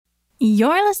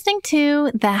You're listening to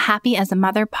the Happy as a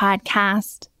Mother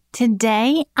podcast.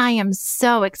 Today, I am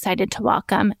so excited to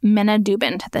welcome Minna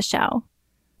Dubin to the show.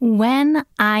 When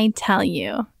I tell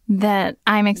you that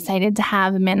I'm excited to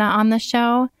have Minna on the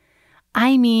show,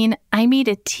 I mean, I made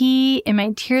a tea in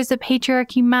my Tears of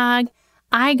Patriarchy mug.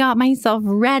 I got myself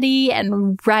ready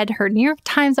and read her New York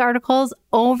Times articles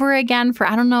over again for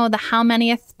I don't know the how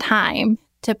manyth time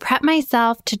to prep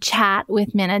myself to chat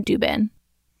with Minna Dubin.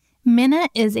 Minna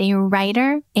is a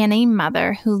writer and a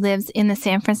mother who lives in the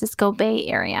San Francisco Bay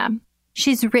Area.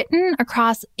 She's written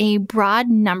across a broad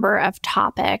number of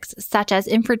topics such as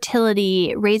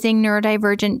infertility, raising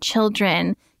neurodivergent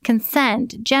children,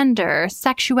 consent, gender,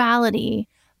 sexuality.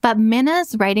 But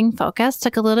Minna's writing focus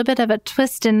took a little bit of a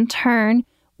twist and turn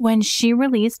when she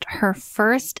released her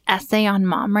first essay on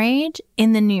mom rage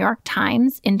in the New York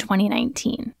Times in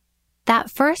 2019.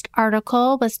 That first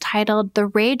article was titled The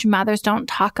Rage Mothers Don't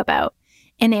Talk About,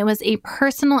 and it was a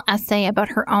personal essay about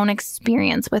her own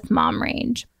experience with mom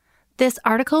rage. This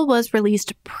article was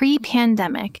released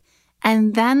pre-pandemic,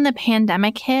 and then the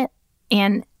pandemic hit,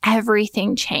 and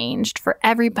everything changed for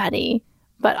everybody,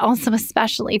 but also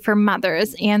especially for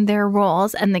mothers and their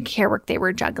roles and the care work they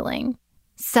were juggling.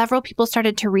 Several people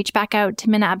started to reach back out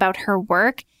to Minna about her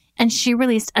work, and she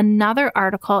released another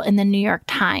article in the New York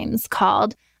Times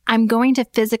called I'm Going to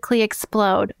Physically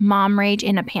Explode, Mom Rage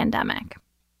in a Pandemic.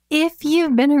 If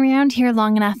you've been around here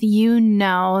long enough, you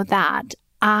know that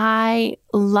I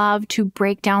love to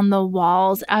break down the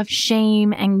walls of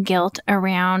shame and guilt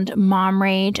around mom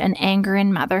rage and anger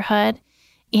in motherhood.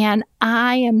 And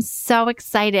I am so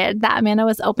excited that Minna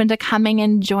was open to coming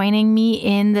and joining me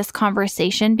in this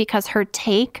conversation because her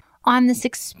take on this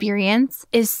experience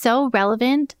is so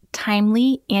relevant,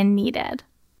 timely, and needed.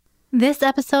 This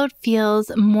episode feels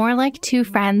more like two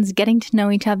friends getting to know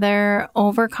each other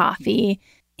over coffee.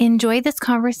 Enjoy this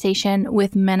conversation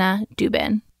with Minna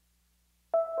Dubin.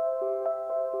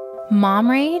 Mom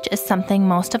rage is something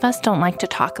most of us don't like to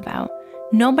talk about.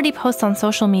 Nobody posts on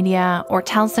social media or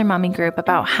tells their mommy group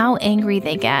about how angry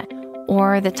they get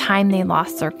or the time they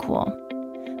lost their cool.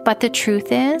 But the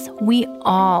truth is, we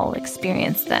all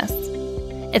experience this.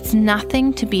 It's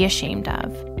nothing to be ashamed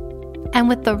of. And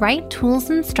with the right tools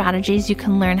and strategies, you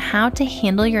can learn how to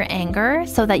handle your anger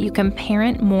so that you can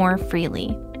parent more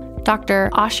freely. Dr.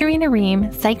 Ashurina Ream,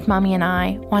 Psych Mommy, and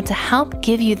I want to help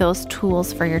give you those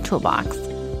tools for your toolbox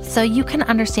so you can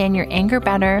understand your anger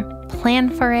better, plan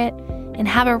for it, and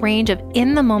have a range of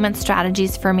in-the-moment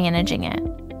strategies for managing it.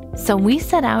 So we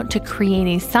set out to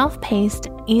create a self-paced,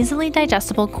 easily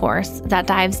digestible course that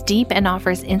dives deep and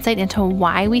offers insight into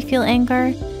why we feel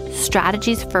anger,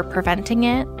 strategies for preventing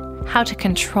it, how to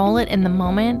control it in the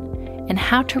moment, and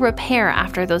how to repair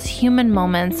after those human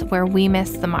moments where we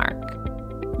miss the mark.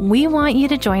 We want you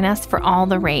to join us for all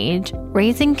the rage,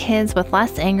 raising kids with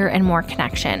less anger and more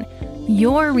connection,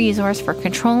 your resource for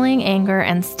controlling anger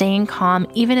and staying calm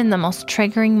even in the most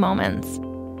triggering moments.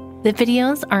 The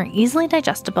videos are easily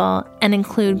digestible and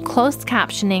include closed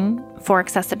captioning for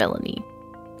accessibility.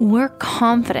 We're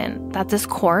confident that this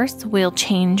course will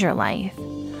change your life.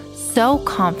 So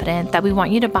confident that we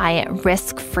want you to buy it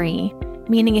risk-free,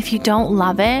 meaning if you don't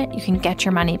love it, you can get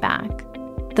your money back.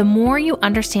 The more you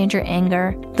understand your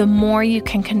anger, the more you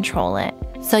can control it,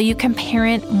 so you can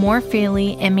parent more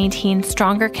freely and maintain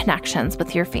stronger connections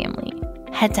with your family.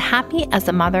 Head to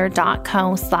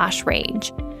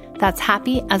happyasamother.co/rage. That's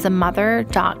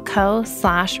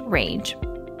happyasamother.co/rage.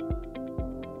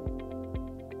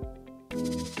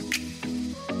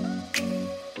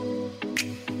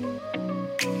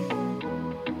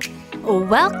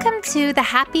 Welcome to the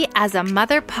Happy as a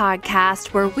Mother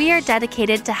podcast, where we are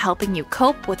dedicated to helping you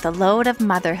cope with the load of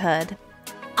motherhood.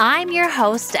 I'm your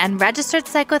host and registered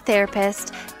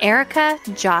psychotherapist, Erica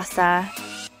Djossa.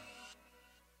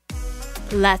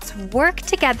 Let's work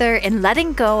together in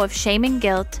letting go of shame and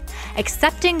guilt,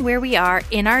 accepting where we are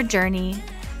in our journey,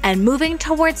 and moving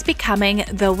towards becoming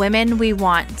the women we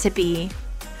want to be.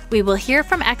 We will hear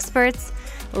from experts,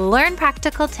 learn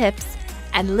practical tips,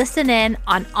 and listen in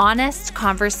on honest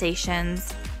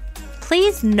conversations.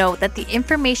 Please note that the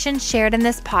information shared in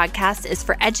this podcast is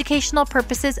for educational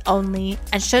purposes only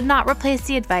and should not replace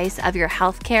the advice of your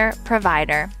healthcare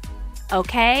provider.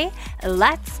 Okay,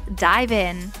 let's dive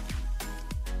in.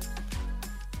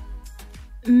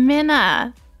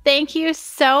 Minna, thank you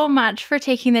so much for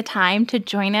taking the time to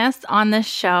join us on the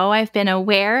show. I've been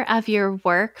aware of your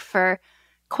work for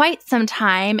quite some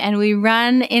time, and we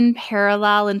run in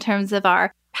parallel in terms of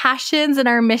our passions and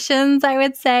our missions, I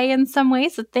would say, in some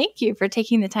ways. So thank you for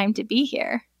taking the time to be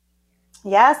here.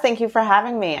 Yes, thank you for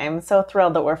having me. I'm so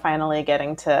thrilled that we're finally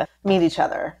getting to meet each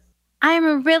other.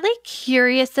 I'm really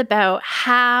curious about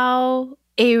how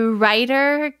a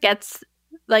writer gets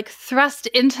like thrust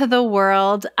into the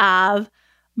world of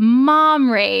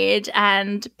mom rage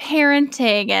and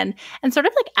parenting and sort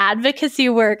of like advocacy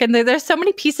work. And there's so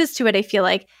many pieces to it, I feel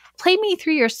like. Play me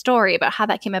through your story about how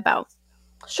that came about.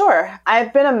 Sure.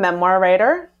 I've been a memoir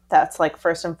writer. That's like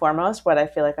first and foremost what I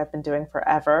feel like I've been doing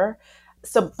forever.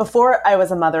 So before I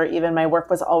was a mother, even my work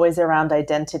was always around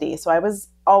identity. So I was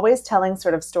always telling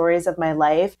sort of stories of my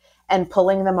life and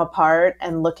pulling them apart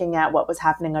and looking at what was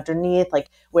happening underneath, like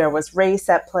where was race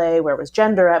at play, where was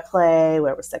gender at play,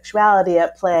 where was sexuality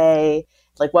at play,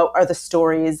 like what are the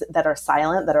stories that are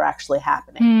silent that are actually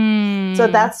happening. So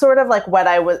that's sort of like what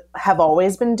I have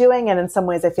always been doing. And in some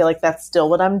ways, I feel like that's still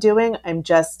what I'm doing. I'm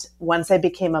just, once I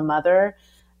became a mother,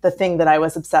 the thing that I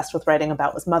was obsessed with writing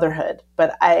about was motherhood.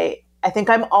 But I think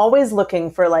I'm always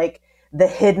looking for like the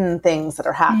hidden things that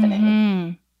are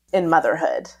happening in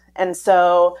motherhood. And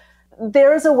so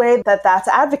there's a way that that's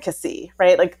advocacy,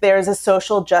 right? Like there's a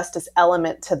social justice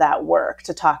element to that work,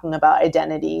 to talking about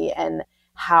identity and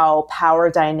how power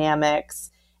dynamics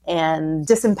and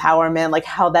disempowerment, like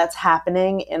how that's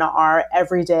happening in our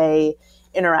everyday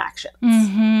interactions.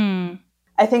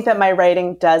 I think that my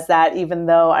writing does that, even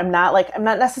though I'm not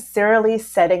necessarily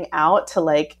setting out to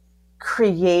like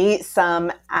create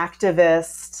some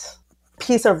activist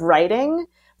piece of writing,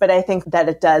 but I think that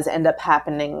it does end up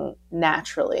happening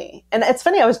naturally. And it's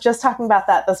funny, I was just talking about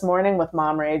that this morning with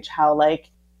Mom Rage, how like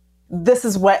this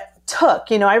is what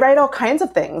took, I write all kinds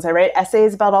of things. I write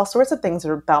essays about all sorts of things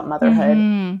about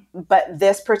motherhood. But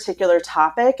this particular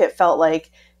topic, it felt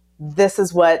like this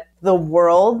is what the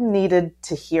world needed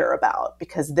to hear about,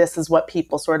 because this is what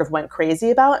people sort of went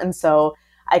crazy about. And so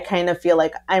I kind of feel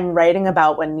like I'm writing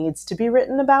about what needs to be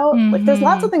written about. Like there's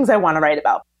lots of things I want to write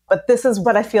about, but this is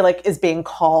what I feel like is being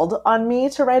called on me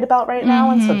to write about right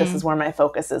now. And so this is where my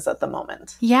focus is at the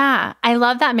moment. Yeah. I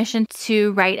love that mission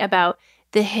to write about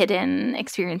the hidden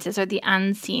experiences or the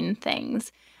unseen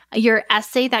things. Your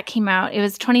essay that came out, it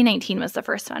was 2019 was the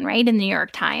first one, right? In the New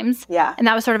York Times. Yeah. And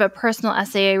that was sort of a personal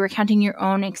essay recounting your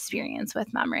own experience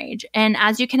with mom rage. And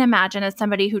as you can imagine, as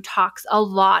somebody who talks a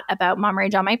lot about mom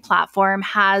rage on my platform,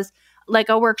 has like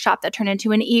a workshop that turned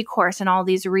into an e-course and all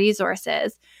these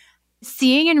resources,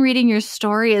 seeing and reading your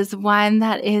story is one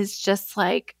that is just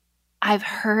like, I've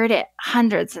heard it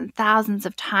hundreds and thousands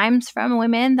of times from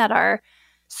women that are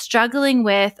struggling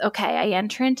with, okay, I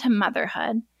enter into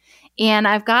motherhood and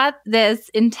I've got this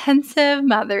intensive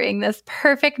mothering, this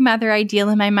perfect mother ideal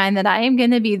in my mind that I am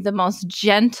going to be the most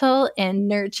gentle and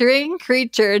nurturing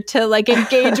creature to like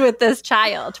engage with this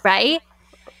child, right?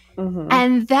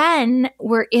 And then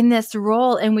we're in this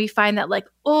role and we find that like,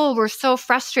 oh, we're so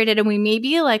frustrated and we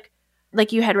maybe like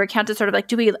you had recounted sort of like,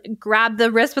 do we grab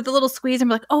the wrist with a little squeeze and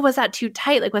we're like, oh, was that too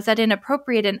tight? Like, was that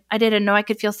inappropriate? And I didn't know I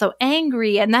could feel so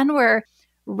angry. And then we're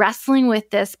wrestling with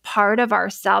this part of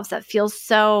ourselves that feels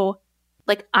so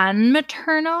like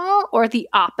unmaternal or the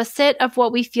opposite of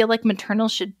what we feel like maternal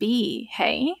should be.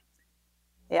 Hey?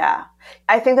 Yeah.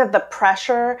 I think that the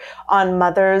pressure on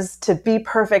mothers to be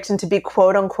perfect and to be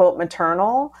quote unquote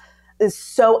maternal is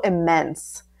so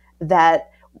immense that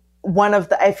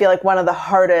I feel like one of the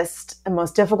hardest and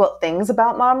most difficult things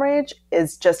about mom rage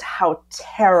is just how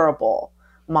terrible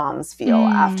moms feel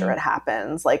after it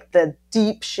happens. Like the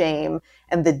deep shame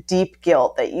and the deep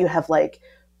guilt that you have like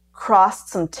crossed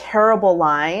some terrible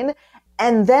line.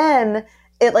 And then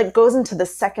it like goes into the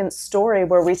second story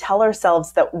where we tell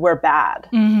ourselves that we're bad.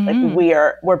 Like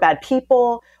we're bad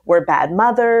people, we're bad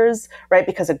mothers, right?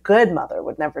 Because a good mother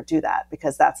would never do that,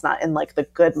 because that's not in like the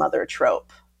good mother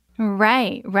trope.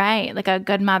 Right. Like a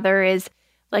good mother is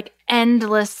like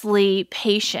endlessly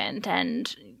patient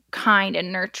and kind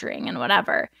and nurturing and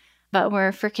whatever. But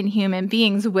we're freaking human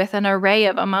beings with an array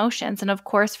of emotions. And of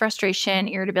course, frustration,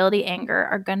 irritability, anger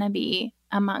are going to be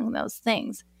among those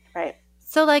things. Right.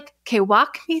 So like, okay,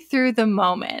 walk me through the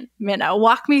moment, Minna.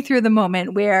 Walk me through the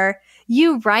moment where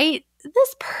you write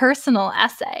this personal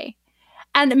essay.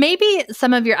 And maybe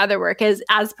some of your other work is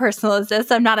as personal as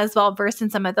this. I'm not as well versed in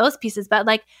some of those pieces, but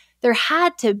like there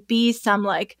had to be some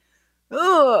like,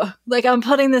 oh, like I'm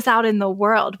putting this out in the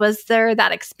world. Was there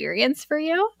that experience for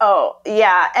you? Oh,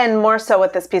 yeah. And more so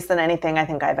with this piece than anything I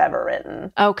think I've ever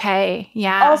written. Okay.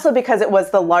 Yeah. Also because it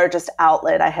was the largest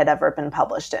outlet I had ever been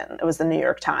published in. It was the New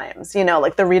York Times. You know,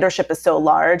 like the readership is so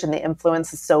large and the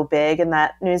influence is so big in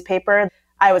that newspaper.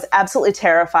 I was absolutely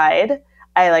terrified.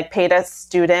 I like paid a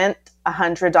student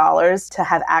 $100 to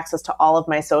have access to all of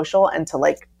my social and to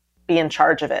like be in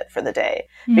charge of it for the day,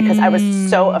 because I was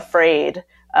so afraid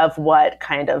of what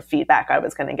kind of feedback I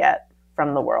was going to get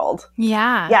from the world.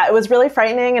 Yeah. Yeah, it was really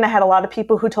frightening. And I had a lot of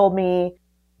people who told me,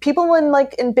 people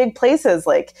in big places,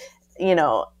 like, you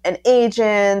know, an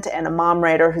agent and a mom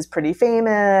writer who's pretty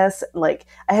famous. Like,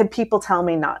 I had people tell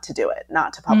me not to do it,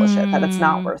 not to publish it, that it's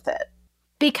not worth it.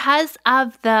 Because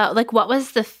of the, like, what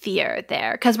was the fear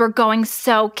there? Because we're going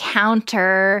so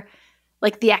counter,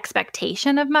 like, the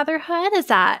expectation of motherhood? Is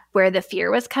that where the fear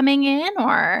was coming in,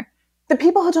 or? The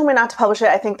people who told me not to publish it,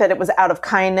 I think that it was out of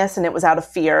kindness and it was out of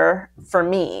fear for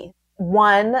me.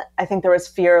 One, I think there was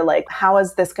fear, like, how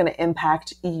is this going to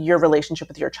impact your relationship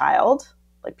with your child?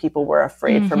 Like, people were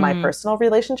afraid for my personal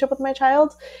relationship with my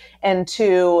child. And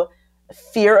two,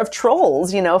 fear of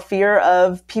trolls, you know, fear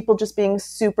of people just being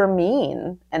super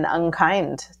mean and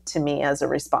unkind to me as a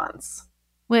response.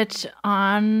 Which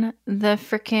on the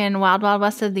freaking wild, wild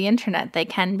west of the internet, they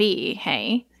can be,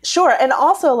 hey? Sure. And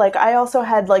also, like, I also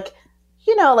had, like,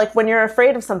 you know, like, when you're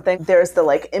afraid of something, there's the,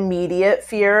 like, immediate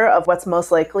fear of what's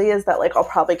most likely is that, like, I'll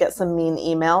probably get some mean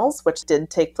emails, which did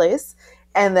take place.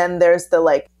 And then there's the,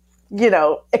 like, you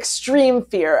know, extreme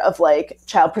fear of, like,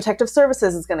 Child Protective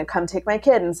Services is going to come take my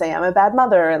kid and say I'm a bad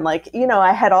mother. And, like, you know,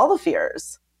 I had all the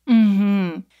fears.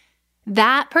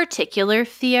 That particular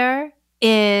fear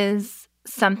is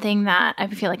something that I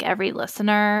feel like every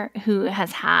listener who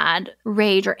has had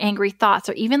rage or angry thoughts,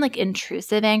 or even like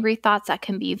intrusive angry thoughts that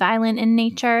can be violent in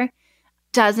nature,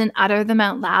 doesn't utter them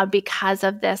out loud because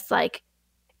of this, like,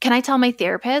 can I tell my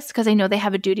therapist? Because I know they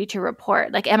have a duty to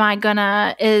report. Like,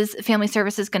 is family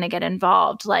services going to get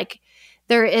involved? Like,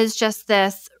 there is just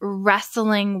this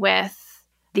wrestling with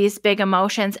these big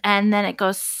emotions. And then it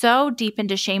goes so deep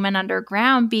into shame and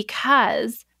underground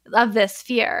because of this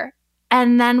fear.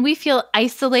 And then we feel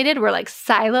isolated. We're like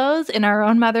silos in our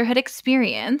own motherhood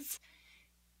experience,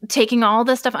 taking all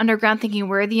this stuff underground, thinking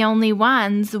we're the only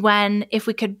ones, when if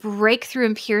we could break through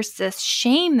and pierce this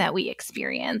shame that we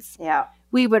experience,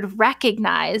 we would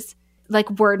recognize, like,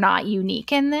 we're not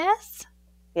unique in this.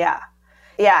 Yeah.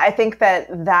 Yeah, I think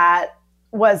that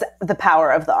was the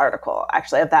power of the article,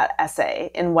 actually, of that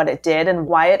essay, and what it did and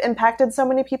why it impacted so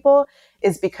many people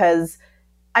is because,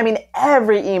 I mean,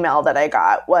 every email that I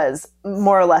got was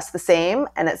more or less the same.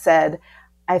 And it said,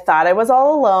 I thought I was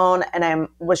all alone and I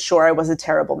was sure I was a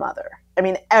terrible mother. I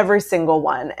mean, every single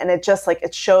one. And it just, like,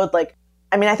 it showed, like,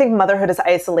 I mean, I think motherhood is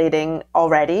isolating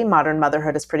already. Modern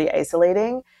motherhood is pretty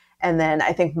isolating. And then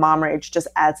I think mom rage just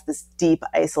adds this deep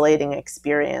isolating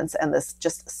experience and this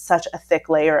just such a thick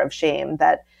layer of shame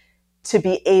that to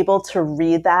be able to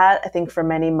read that, I think for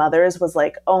many mothers was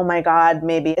like, oh my God,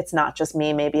 maybe it's not just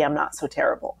me. Maybe I'm not so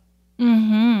terrible.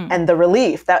 And the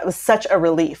relief, that was such a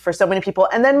relief for so many people.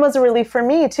 And then was a relief for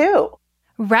me too.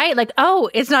 Right. Like, oh,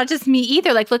 it's not just me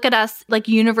either. Like, look at us, like,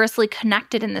 universally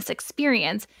connected in this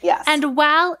experience. Yes. And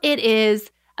while it is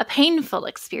a painful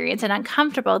experience and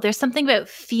uncomfortable, there's something about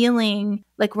feeling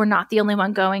like we're not the only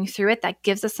one going through it that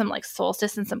gives us some, like,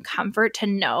 solstice and some comfort to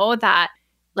know that,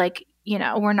 like, you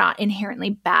know, we're not inherently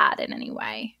bad in any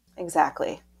way.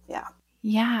 Exactly. Yeah.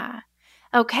 Yeah.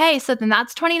 Okay. So then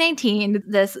that's 2019.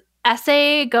 This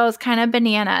essay goes kind of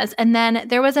bananas. And then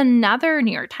there was another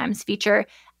New York Times feature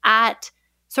at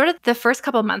sort of the first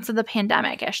couple months of the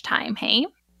pandemic-ish time, hey?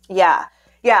 Yeah.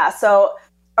 Yeah. So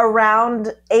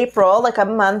around April, like a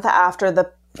month after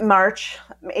the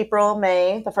April,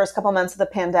 May, the first couple months of the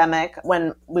pandemic,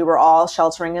 when we were all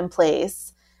sheltering in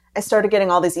place, I started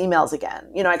getting all these emails again.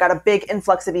 You know, I got a big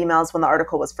influx of emails when the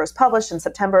article was first published in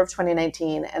September of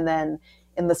 2019. And then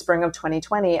in the spring of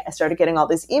 2020, I started getting all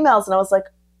these emails and I was like,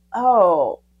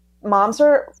 oh, moms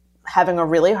are having a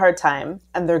really hard time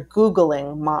and they're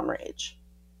Googling mom rage.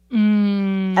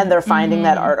 And they're finding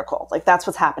that article. Like, that's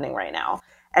what's happening right now.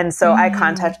 And so I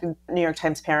contacted New York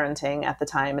Times Parenting at the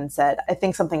time and said, I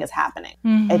think something is happening.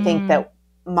 I think that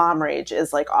mom rage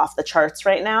is, like, off the charts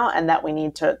right now and that we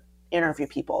need to interview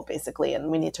people, basically. And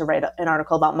we need to write an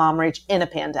article about mom rage in a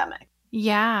pandemic.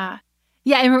 Yeah.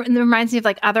 Yeah, it reminds me of,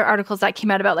 like, other articles that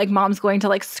came out about, like, moms going to,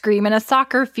 like, scream in a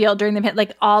soccer field during the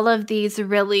like, all of these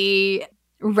really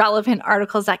relevant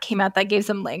articles that came out that gave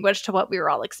some language to what we were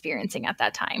all experiencing at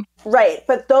that time. Right.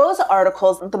 But those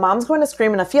articles, the moms going to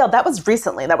scream in a field, that was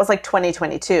recently. That was like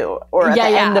 2022 or at the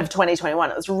end of 2021.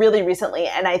 It was really recently.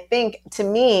 And I think, to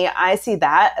me, I see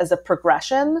that as a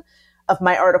progression of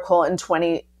my article in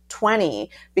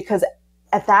 2020, because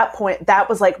at that point, that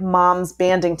was like moms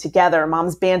banding together,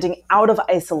 moms banding out of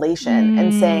isolation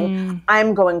and saying,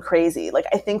 I'm going crazy. Like,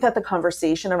 I think that the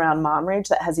conversation around mom rage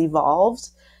that has evolved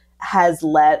has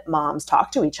let moms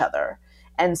talk to each other.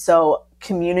 And so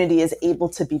community is able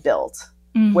to be built.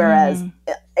 Whereas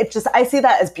I see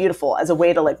that as beautiful, as a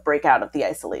way to, like, break out of the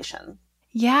isolation.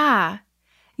 Yeah.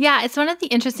 Yeah. It's one of the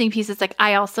interesting pieces. Like,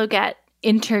 I also get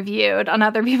interviewed on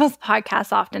other people's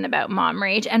podcasts often about mom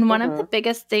rage. And one of the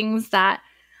biggest things that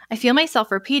I feel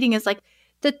myself repeating is like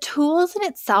the tools in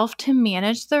itself to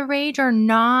manage the rage are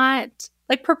not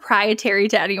like proprietary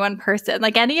to any one person.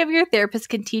 Like any of your therapists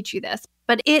can teach you this,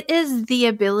 but it is the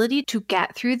ability to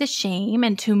get through the shame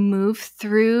and to move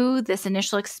through this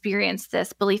initial experience,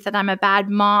 this belief that I'm a bad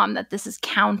mom, that this is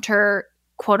counter,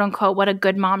 quote unquote, what a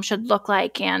good mom should look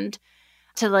like, and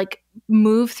to like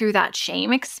move through that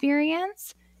shame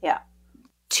experience. Yeah.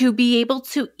 To be able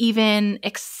to even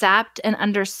accept and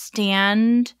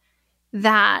understand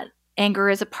that anger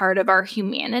is a part of our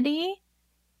humanity,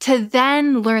 to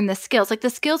then learn the skills. Like the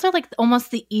skills are like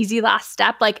almost the easy last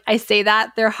step. Like I say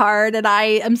that they're hard and I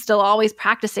am still always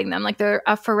practicing them. Like they're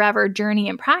a forever journey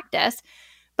and practice.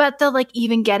 But the like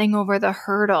even getting over the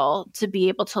hurdle to be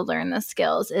able to learn the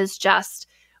skills is just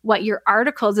what your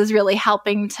articles is really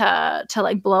helping to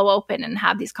like blow open and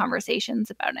have these conversations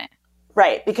about it.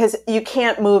 Right. Because you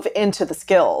can't move into the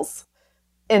skills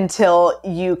until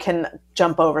you can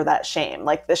jump over that shame.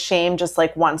 Like the shame just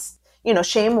like wants,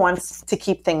 shame wants to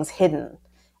keep things hidden.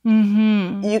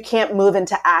 Mm-hmm. You can't move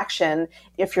into action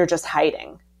if you're just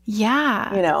hiding.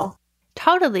 Yeah.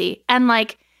 Totally. And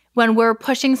like when we're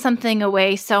pushing something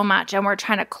away so much and we're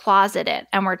trying to closet it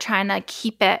and we're trying to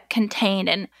keep it contained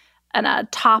and a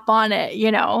top on it,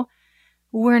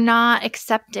 we're not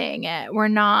accepting it. We're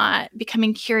not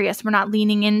becoming curious. We're not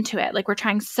leaning into it. Like we're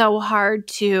trying so hard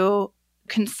to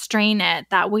constrain it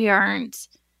that we aren't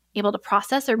able to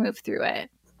process or move through it.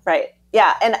 Right.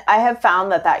 Yeah. And I have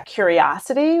found that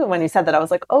curiosity, when you said that, I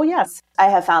was like, oh, yes. I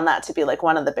have found that to be like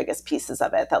one of the biggest pieces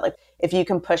of it, that like if you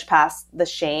can push past the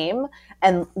shame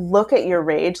and look at your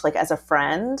rage like as a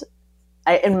friend.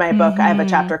 In my book, I have a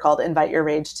chapter called Invite Your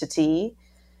Rage to Tea,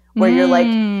 where you're like,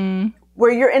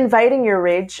 where you're inviting your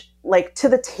rage like to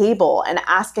the table and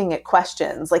asking it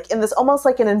questions, like in this almost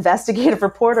like an investigative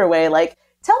reporter way, like,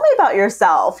 tell me about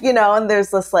yourself, and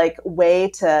there's this like way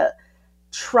to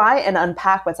try and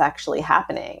unpack what's actually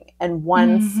happening. And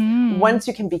once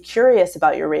you can be curious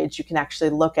about your rage, you can actually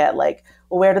look at like,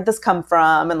 well, where did this come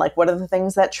from? And like, what are the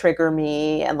things that trigger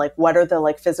me? And like, what are the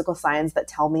like physical signs that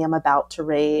tell me I'm about to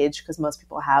rage? Because most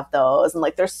people have those. And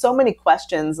like, there's so many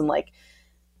questions and like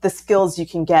the skills you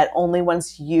can get only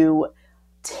once you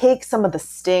take some of the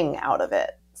sting out of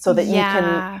it, so that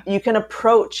you can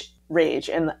approach rage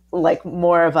in like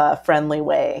more of a friendly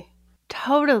way.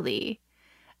 Totally.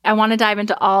 I want to dive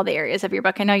into all the areas of your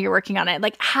book. I know you're working on it.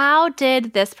 Like, how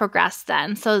did this progress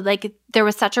then? So like there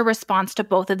was such a response to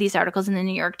both of these articles in the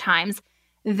New York Times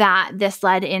that this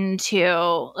led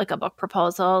into like a book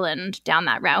proposal and down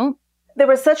that route. There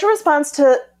was such a response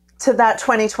to that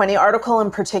 2020 article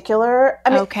in particular. I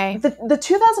mean, okay. The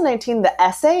 2019, the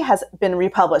essay has been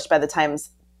republished by the Times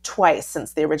twice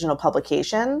since the original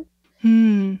publication.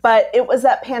 But it was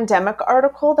that pandemic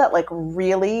article that like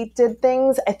really did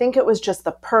things. I think it was just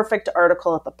the perfect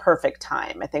article at the perfect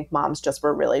time. I think moms just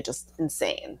were really just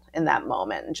insane in that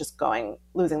moment and just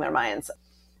losing their minds.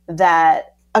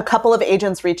 That a couple of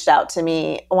agents reached out to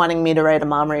me wanting me to write a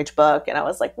mom rage book. And I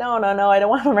was like, no, I don't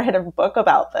want to write a book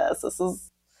about this.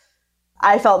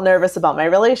 I felt nervous about my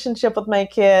relationship with my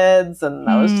kids. And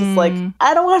I was just like,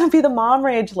 I don't want to be the mom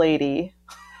rage lady.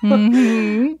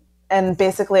 Mm-hmm. And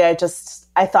basically I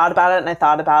thought about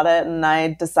it and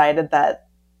I decided that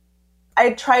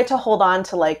I tried to hold on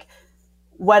to like,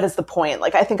 what is the point?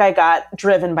 Like, I think I got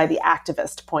driven by the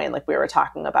activist point, like we were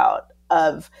talking about,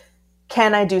 of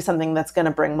can I do something that's going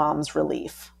to bring moms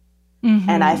relief?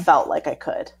 And I felt like I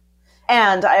could.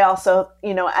 And I also,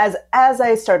 as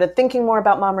I started thinking more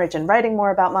about mom rage and writing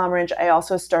more about mom rage, I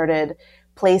also started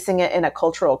placing it in a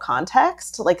cultural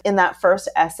context. Like in that first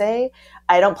essay,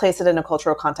 I don't place it in a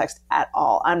cultural context at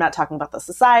all. I'm not talking about the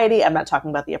society. I'm not talking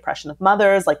about the oppression of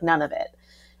mothers, like none of it.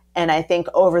 And I think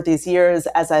over these years,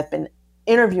 as I've been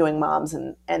interviewing moms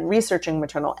and researching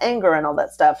maternal anger and all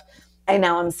that stuff, I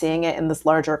now am seeing it in this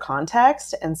larger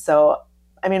context. And so,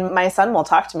 I mean, my son will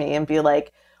talk to me and be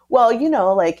like, well,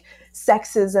 like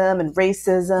sexism and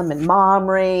racism and mom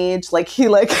rage. Like he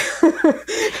like.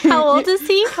 How old is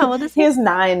he? He is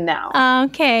 9 now.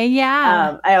 Okay,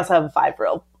 yeah. I also have a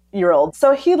 5-year-old.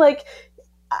 So he like,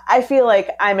 I feel like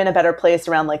I'm in a better place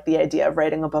around like the idea of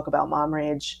writing a book about mom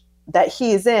rage that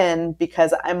he's in,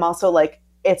 because I'm also like,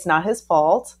 it's not his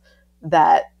fault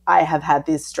that I have had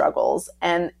these struggles.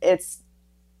 And it's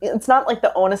not like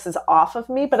the onus is off of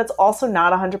me, but it's also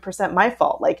not 100% my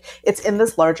fault. Like it's in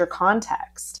this larger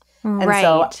context. And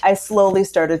so I slowly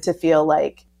started to feel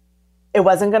like it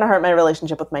wasn't going to hurt my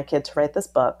relationship with my kid to write this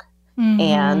book.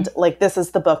 And like, this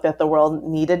is the book that the world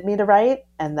needed me to write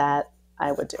and that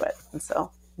I would do it. And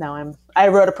so now I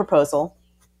wrote a proposal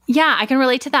Yeah, I can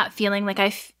relate to that feeling. Like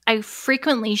I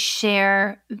frequently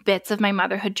share bits of my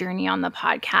motherhood journey on the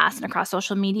podcast and across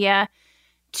social media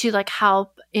to like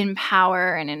help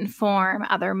empower and inform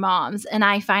other moms. And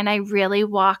I find I really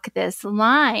walk this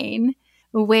line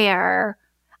where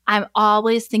I'm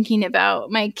always thinking about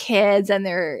my kids and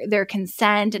their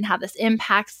consent and how this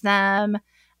impacts them.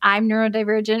 I'm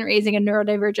neurodivergent, raising a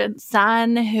neurodivergent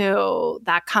son who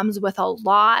that comes with a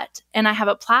lot. And I have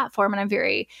a platform and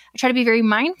I try to be very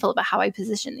mindful about how I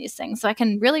position these things. So I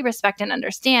can really respect and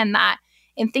understand that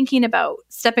in thinking about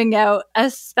stepping out,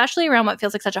 especially around what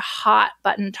feels like such a hot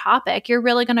button topic, you're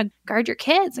really going to guard your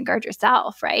kids and guard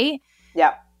yourself, right?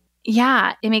 Yeah.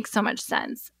 Yeah, it makes so much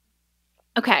sense.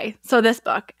 Okay, so this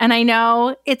book, and I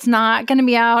know it's not going to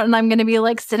be out and I'm going to be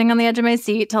like sitting on the edge of my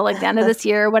seat till like the end of this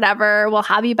year, whatever. We'll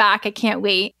have you back. I can't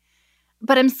wait.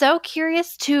 But I'm so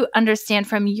curious to understand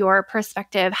from your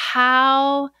perspective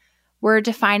how we're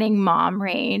defining mom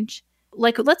rage.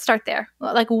 Like, let's start there.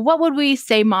 Like, what would we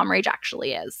say mom rage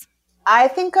actually is? I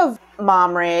think of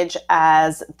mom rage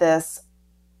as this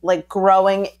like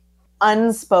growing,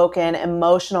 unspoken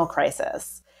emotional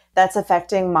crisis that's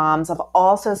affecting moms of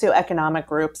all socioeconomic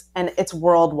groups, and it's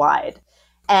worldwide.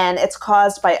 And it's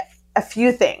caused by a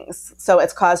few things. So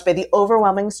it's caused by the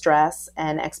overwhelming stress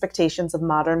and expectations of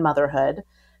modern motherhood,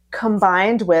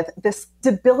 combined with this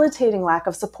debilitating lack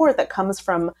of support that comes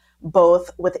from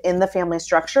both within the family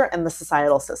structure and the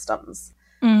societal systems.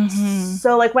 Mm-hmm.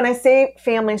 So like when I say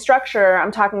family structure,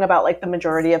 I'm talking about like the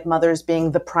majority of mothers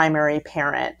being the primary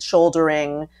parent,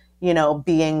 shouldering,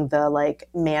 being the like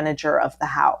manager of the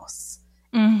house,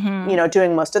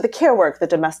 doing most of the care work, the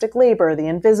domestic labor, the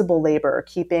invisible labor,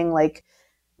 keeping like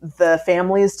the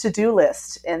family's to-do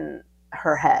list in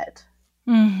her head,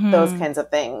 those kinds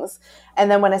of things. And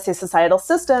then when I say societal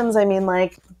systems, I mean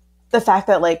like the fact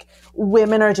that like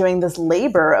women are doing this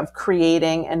labor of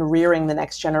creating and rearing the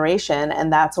next generation.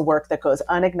 And that's a work that goes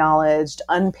unacknowledged,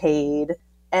 unpaid,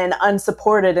 and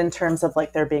unsupported in terms of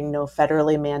like there being no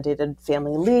federally mandated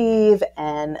family leave,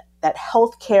 and that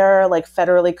healthcare like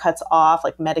federally cuts off,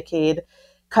 like Medicaid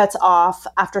cuts off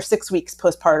after 6 weeks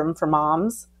postpartum for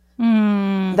moms.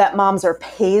 That moms are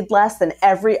paid less than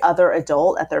every other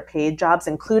adult at their paid jobs,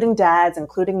 including dads,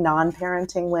 including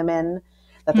non-parenting women,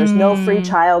 that there's no free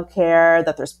childcare,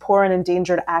 that there's poor and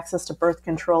endangered access to birth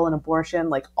control and abortion,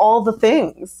 like all the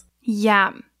things.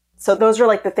 Yeah. So those are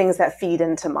like the things that feed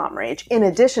into mom rage, in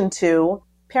addition to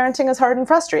parenting is hard and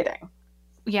frustrating.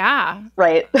 Yeah.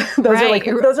 Right. Those are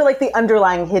like the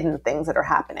underlying hidden things that are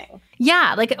happening.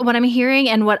 Yeah. Like what I'm hearing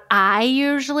and what I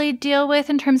usually deal with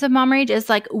in terms of mom rage is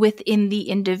like within the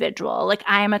individual. Like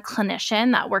I am a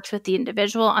clinician that works with the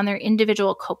individual on their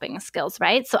individual coping skills,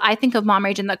 right? So I think of mom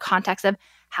rage in the context of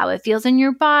how it feels in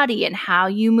your body and how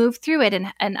you move through it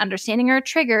and understanding our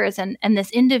triggers and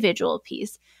this individual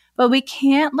piece. But we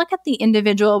can't look at the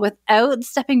individual without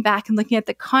stepping back and looking at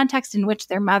the context in which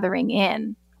they're mothering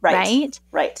in. Right.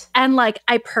 And like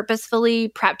I purposefully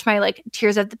prepped my like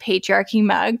Tears of the Patriarchy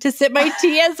mug to sip my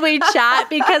tea as we chat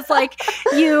because like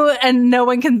you and no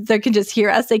one can just hear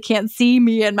us. They can't see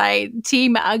me in my tea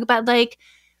mug. But like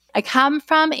I come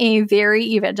from a very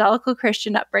evangelical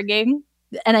Christian upbringing,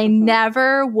 and I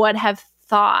never would have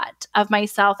thought of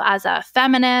myself as a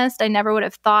feminist. I never would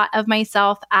have thought of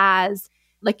myself as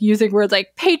like using words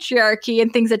like patriarchy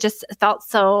and things that just felt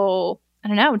so, I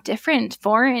don't know, different,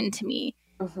 foreign to me.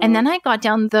 And then I got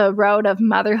down the road of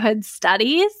motherhood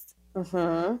studies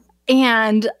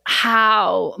and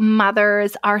how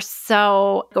mothers are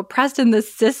so oppressed in the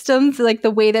systems, like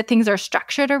the way that things are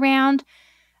structured around.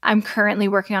 I'm currently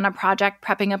working on a project,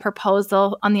 prepping a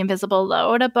proposal on The Invisible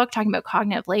Load, a book talking about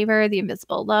cognitive labor, the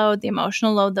invisible load, the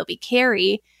emotional load that we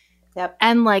carry. Yep.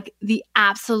 And like the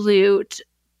absolute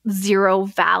zero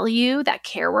value that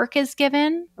care work is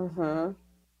given.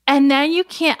 And then you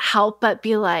can't help but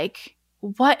be like,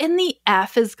 what in the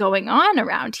F is going on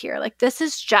around here? Like, this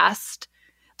is just,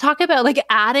 talk about like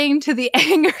adding to the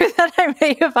anger that I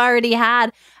may have already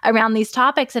had around these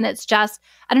topics. And it's just,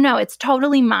 I don't know, it's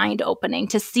totally mind opening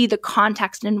to see the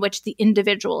context in which the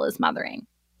individual is mothering.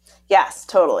 Yes,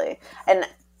 totally. And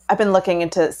I've been looking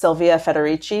into Silvia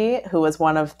Federici, who was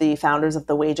one of the founders of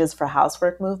the Wages for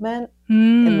Housework movement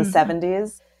in the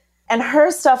 70s. And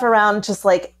her stuff around just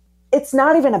like, it's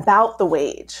not even about the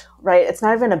wage, right? It's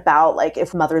not even about like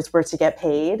if mothers were to get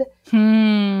paid.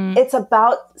 It's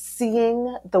about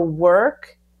seeing the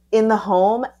work in the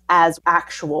home as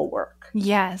actual work.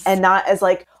 Yes. And not as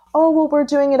like, oh, well, we're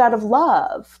doing it out of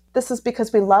love. This is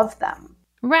because we love them.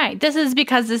 Right. This is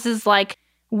because this is like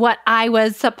what I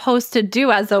was supposed to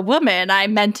do as a woman.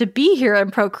 I'm meant to be here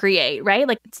and procreate, right?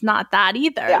 Like it's not that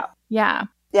either. Yeah. Yeah.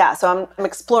 Yeah, so I'm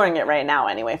exploring it right now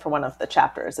anyway for one of the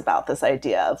chapters about this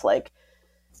idea of like,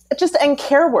 just and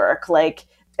care work. Like,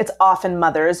 it's often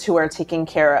mothers who are taking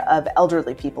care of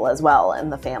elderly people as well in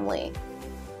the family.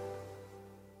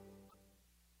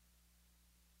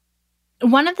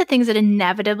 One of the things that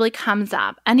inevitably comes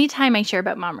up anytime I share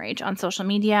about mom rage on social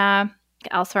media,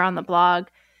 elsewhere on the blog,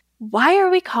 why are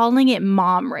we calling it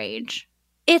mom rage?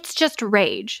 It's just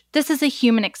rage. This is a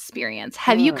human experience.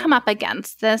 Have you come up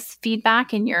against this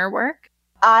feedback in your work?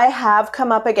 I have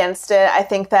come up against it. I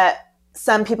think that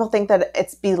some people think that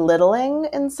it's belittling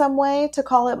in some way to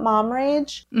call it mom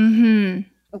rage.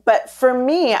 Mm-hmm. But for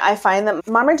me, I find that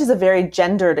mom rage is a very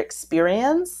gendered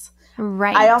experience.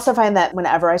 Right. I also find that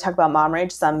whenever I talk about mom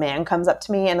rage, some man comes up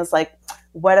to me and is like,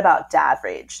 what about dad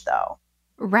rage though?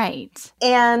 Right.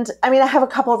 And I mean, I have a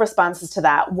couple of responses to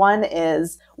that. One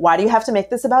is, why do you have to make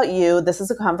this about you? This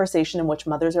is a conversation in which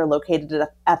mothers are located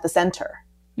at the center.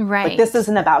 Right. Like, this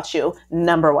isn't about you,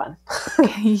 number one.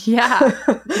 Yeah.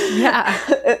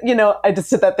 Yeah. You know, I just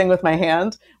did that thing with my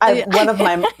hand. One of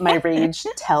my rage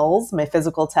tells, my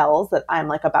physical tells that I'm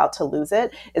like about to lose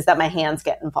it, is that my hands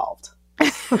get involved.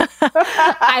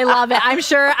 I love it. I'm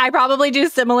sure I probably do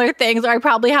similar things, or I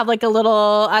probably have like a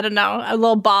little, I don't know, a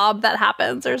little bob that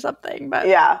happens or something. But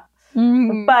yeah.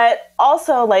 Mm-hmm. But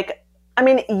also, like, I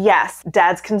mean, yes,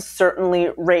 dads can certainly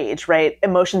rage, right?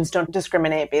 Emotions don't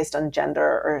discriminate based on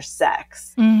gender or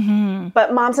sex. Mm-hmm.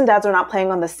 But moms and dads are not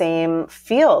playing on the same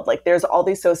field. Like, there's all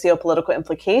these socio-political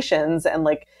implications and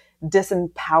like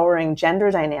disempowering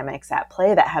gender dynamics at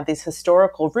play that have these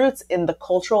historical roots in the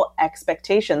cultural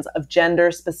expectations of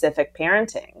gender-specific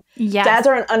parenting. Yes. Dads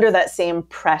aren't under that same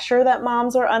pressure that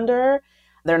moms are under.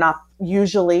 They're not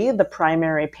usually the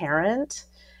primary parent.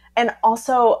 And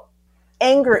also,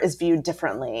 anger is viewed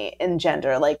differently in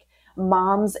gender. Like,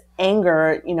 mom's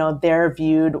anger, you know, they're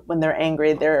viewed when they're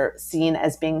angry, they're seen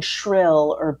as being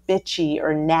shrill or bitchy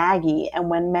or naggy. And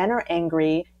when men are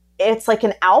angry, it's like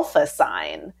an alpha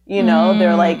sign, you know,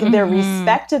 they're like, they're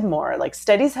respected more. Like,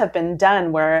 studies have been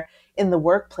done where in the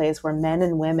workplace where men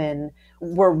and women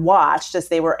were watched as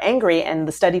they were angry, and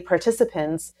the study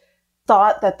participants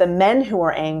thought that the men who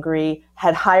were angry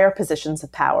had higher positions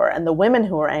of power and the women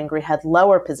who were angry had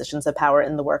lower positions of power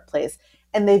in the workplace.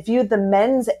 And they viewed the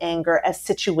men's anger as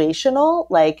situational,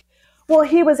 like, well,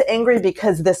 he was angry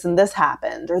because this and this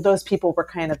happened, or those people were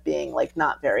kind of being like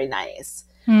not very nice.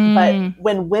 But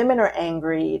when women are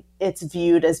angry, it's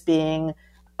viewed as being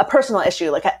a personal issue,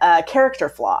 like a character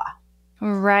flaw.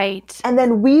 Right. And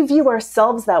then we view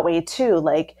ourselves that way too.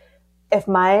 Like, if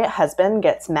my husband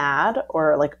gets mad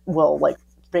or like will like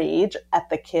rage at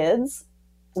the kids,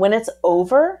 when it's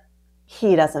over,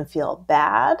 he doesn't feel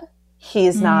bad.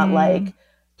 He's not like,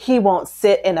 he won't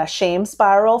sit in a shame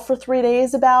spiral for 3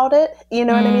 days about it. You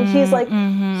know what I mean? He's like,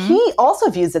 he also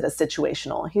views it as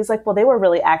situational. He's like, well, they were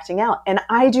really acting out. And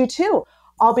I do too.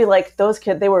 I'll be like, those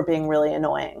kids, they were being really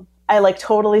annoying. I like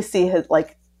totally see his,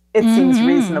 like, it seems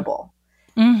reasonable.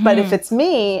 But if it's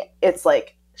me, it's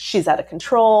like, she's out of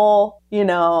control, you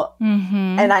know,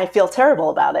 and I feel terrible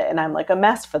about it. And I'm like a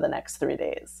mess for the next 3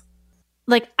 days.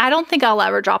 Like, I don't think I'll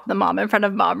ever drop the mom in front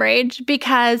of mom rage,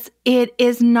 because it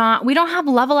is not, we don't have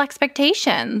level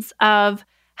expectations of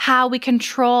how we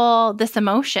control this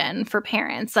emotion for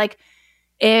parents. Like,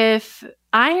 if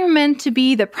I am meant to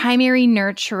be the primary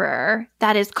nurturer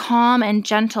that is calm and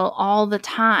gentle all the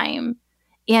time,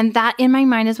 and that in my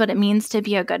mind is what it means to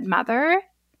be a good mother,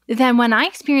 then when I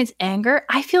experience anger,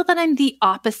 I feel that I'm the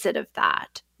opposite of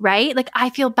that, right? Like, I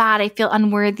feel bad. I feel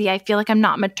unworthy. I feel like I'm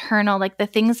not maternal. Like, the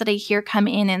things that I hear come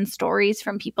in stories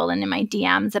from people and in my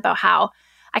DMs about how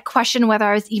I question whether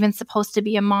I was even supposed to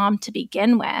be a mom to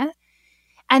begin with.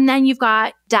 And then you've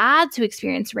got dads who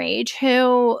experience rage,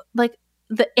 who, like,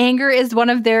 the anger is one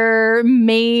of their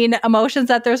main emotions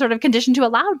that they're sort of conditioned to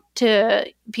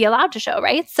be allowed to show,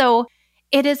 right? So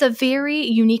it is a very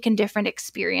unique and different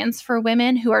experience for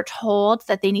women who are told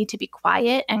that they need to be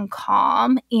quiet and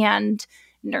calm and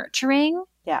nurturing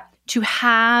to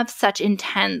have such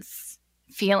intense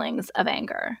feelings of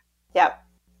anger. Yep,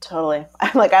 totally.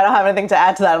 I'm like, I don't have anything to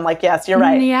add to that. I'm like, yes, you're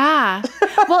right. Yeah.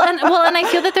 Well, and I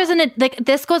feel that there's like,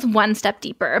 this goes one step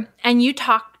deeper. And you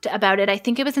talked about it, I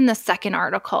think it was in the second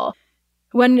article,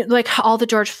 when like all the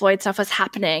George Floyd stuff was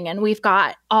happening, and we've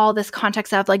got all this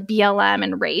context of like BLM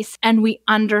and race, and we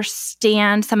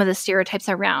understand some of the stereotypes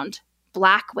around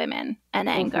Black women and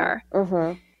anger.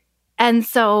 And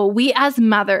so we as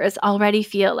mothers already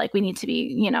feel like we need to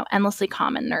be, you know, endlessly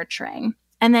calm and nurturing.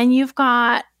 And then you've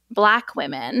got Black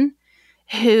women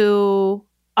who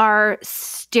are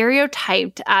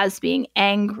stereotyped as being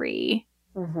angry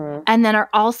and then are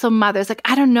also mothers. Like,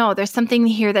 I don't know, there's something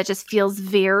here that just feels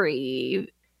very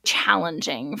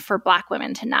challenging for Black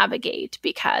women to navigate,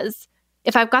 because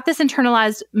if I've got this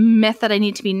internalized myth that I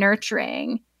need to be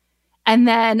nurturing, and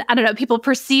then, I don't know, people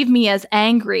perceive me as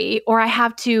angry, or I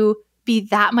have to be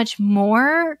that much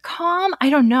more calm, I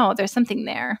don't know, there's something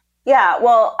there. Yeah,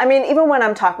 well, I mean, even when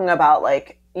I'm talking about,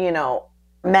 like, you know,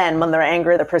 men, when they're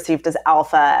angry, they're perceived as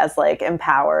alpha, as like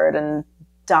empowered and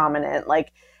dominant.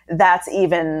 Like, that's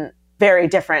even very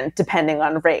different depending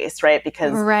on race, right?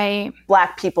 Because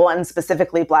Black people, and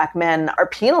specifically Black men, are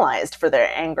penalized for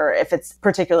their anger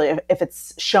particularly if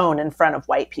it's shown in front of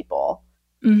white people.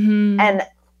 And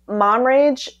mom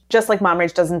rage, just like mom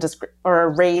rage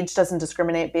rage doesn't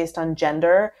discriminate based on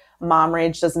gender, mom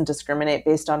rage doesn't discriminate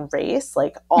based on race.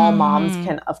 Like, all moms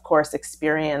can, of course,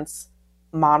 experience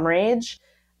mom rage,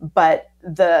 but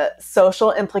the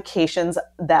social implications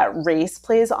that race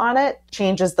plays on it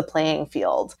changes the playing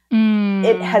field.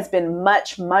 It has been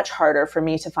much, much harder for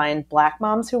me to find Black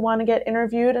moms who want to get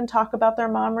interviewed and talk about their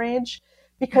mom rage,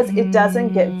 because it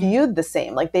doesn't get viewed the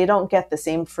same. Like, they don't get the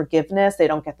same forgiveness. They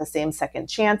don't get the same second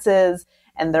chances.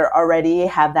 And they already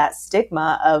have that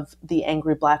stigma of the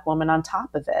angry Black woman on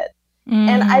top of it.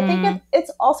 And I think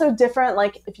it's also different.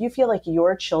 Like, if you feel like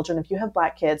your children, if you have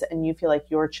Black kids and you feel like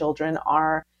your children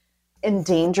are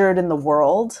endangered in the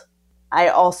world, I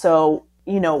also,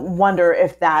 you know, wonder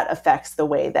if that affects the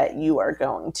way that you are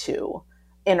going to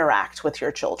interact with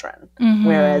your children.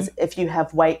 Whereas if you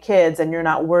have white kids and you're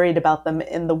not worried about them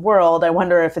in the world, I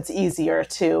wonder if it's easier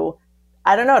to,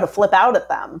 I don't know, to flip out at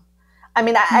them. I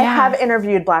mean, I have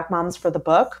interviewed Black moms for the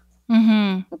book,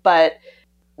 but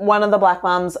one of the Black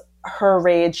moms, her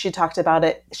rage, she talked about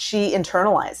it, she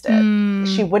internalized it.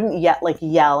 She wouldn't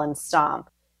yell and stomp.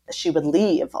 She would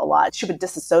leave a lot. She would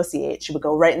disassociate. She would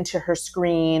go right into her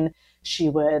screen. She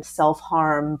would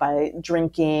self-harm by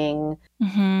drinking.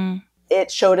 It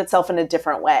showed itself in a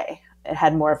different way. It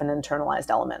had more of an internalized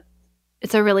element.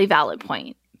 It's a really valid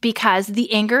point, because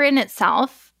the anger in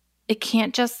itself, it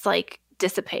can't just like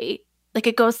dissipate. Like,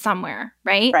 it goes somewhere,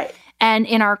 right? Right. And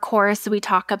in our course, we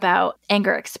talk about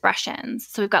anger expressions.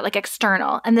 So we've got like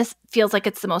external, and this feels like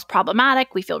it's the most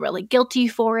problematic. We feel really guilty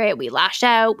for it. We lash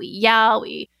out, we yell,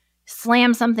 we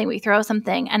slam something, we throw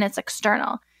something, and it's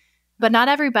external. But not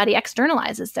everybody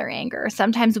externalizes their anger.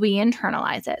 Sometimes we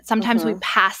internalize it. Sometimes we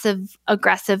passive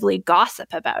aggressively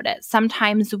gossip about it.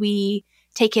 Sometimes we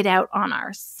take it out on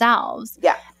ourselves.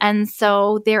 Yeah. And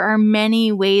so there are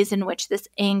many ways in which this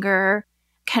anger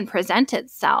can present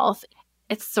itself.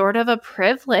 It's sort of a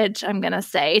privilege, I'm going to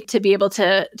say, to be able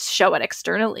to show it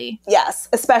externally. Yes,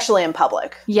 especially in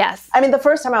public. Yes. I mean, the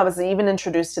first time I was even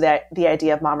introduced to the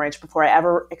idea of mom rage, before I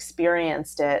ever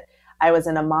experienced it, I was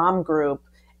in a mom group,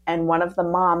 and one of the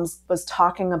moms was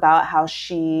talking about how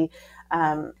she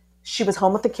was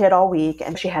home with the kid all week,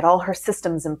 and she had all her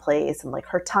systems in place, and like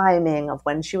her timing of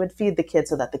when she would feed the kid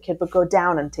so that the kid would go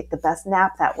down and take the best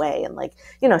nap that way. And like,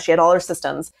 you know, she had all her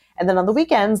systems. And then on the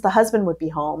weekends, the husband would be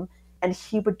home, and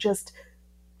he would just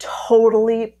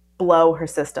totally blow her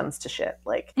systems to shit.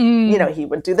 Like, you know, he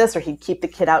would do this, or he'd keep the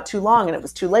kid out too long and it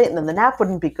was too late, and then the nap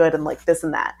wouldn't be good, and like this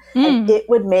and that. And it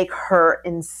would make her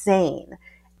insane.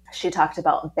 She talked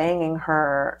about banging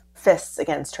her fists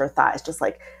against her thighs, just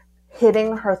like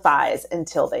hitting her thighs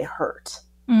until they hurt.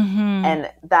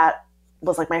 And that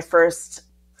was like my first,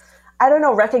 I don't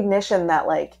know, recognition that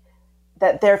like,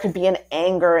 that there could be an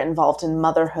anger involved in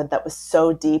motherhood that was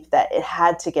so deep that it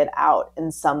had to get out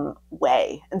in some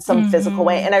way, in some physical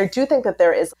way. And I do think that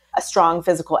there is a strong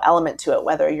physical element to it,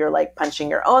 whether you're like punching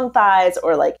your own thighs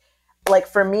or like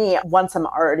for me, once I'm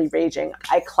already raging,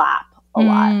 I clap a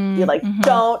lot. Be like,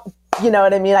 don't, you know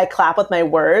what I mean? I clap with my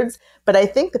words. But I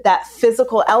think that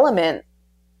physical element,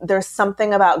 there's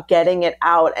something about getting it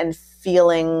out and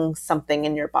feeling something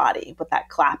in your body with that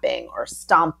clapping or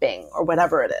stomping or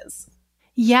whatever it is.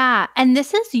 Yeah. And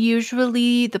this is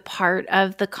usually the part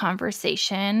of the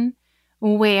conversation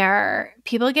where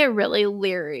people get really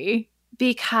leery,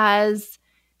 because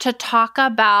to talk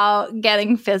about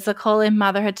getting physical in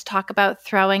motherhood, to talk about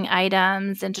throwing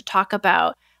items, and to talk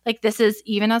about, like, this is,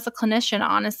 even as a clinician,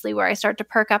 honestly, where I start to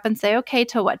perk up and say, okay,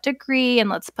 to what degree? And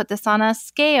let's put this on a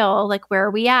scale. Like, where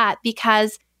are we at?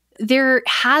 Because there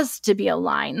has to be a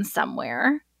line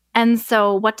somewhere. And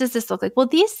so what does this look like? Well,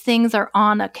 these things are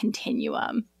on a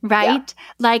continuum, right? Yeah.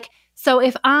 Like, so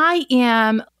if I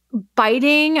am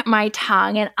biting my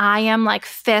tongue and I am like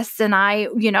fists and I,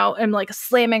 you know, am like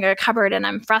slamming a cupboard and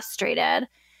I'm frustrated,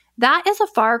 that is a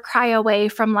far cry away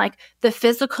from like the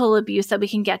physical abuse that we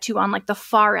can get to on like the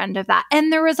far end of that.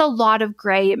 And there is a lot of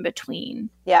gray in between.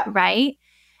 Yeah. Right.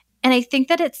 And I think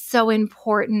that it's so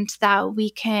important that we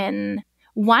can,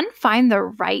 one, find the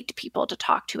right people to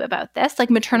talk to about this. Like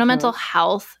maternal mental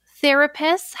health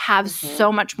therapists have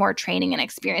so much more training and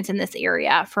experience in this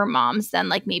area for moms than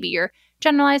like maybe your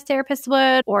generalized therapist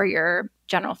would or your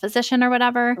general physician or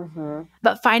whatever.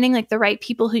 But finding like the right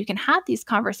people who you can have these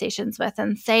conversations with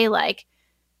and say like,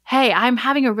 hey, I'm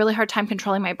having a really hard time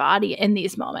controlling my body in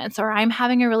these moments, or I'm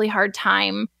having a really hard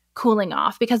time cooling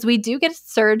off, because we do get a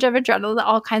surge of adrenaline,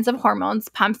 all kinds of hormones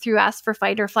pumped through us for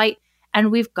fight or flight.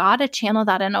 And we've got to channel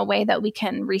that in a way that we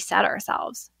can reset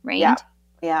ourselves, right?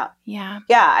 Yeah. Yeah.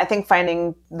 I think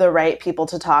finding the right people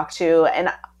to talk to, and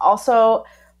also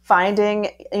finding,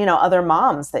 other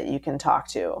moms that you can talk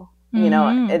to,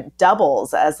 it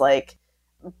doubles as like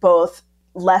both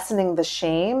lessening the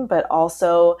shame, but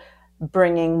also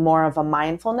bringing more of a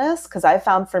mindfulness. Because I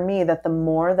found for me that the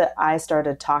more that I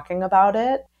started talking about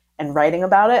it and writing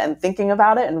about it and thinking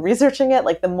about it and researching it,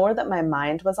 like the more that my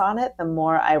mind was on it, the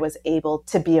more I was able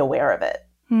to be aware of it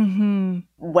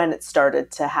when it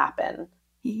started to happen.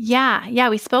 Yeah.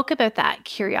 We spoke about that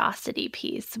curiosity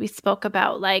piece. We spoke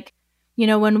about like,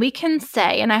 when we can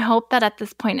say, and I hope that at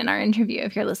this point in our interview,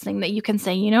 if you're listening, that you can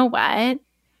say, you know what?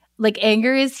 Like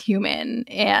anger is human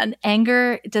and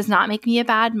anger does not make me a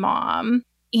bad mom.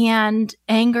 And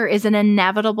anger is an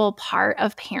inevitable part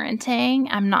of parenting.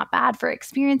 I'm not bad for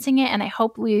experiencing it. And I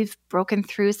hope we've broken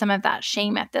through some of that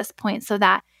shame at this point so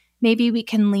that maybe we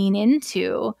can lean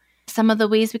into some of the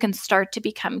ways we can start to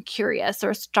become curious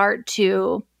or start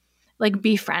to like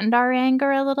befriend our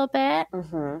anger a little bit.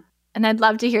 And I'd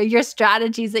love to hear your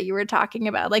strategies that you were talking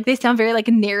about. Like they sound very like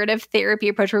a narrative therapy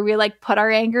approach where we like put our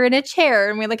anger in a chair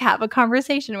and we like have a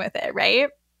conversation with it, right?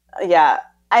 Yeah.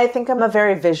 I think I'm a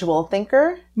very visual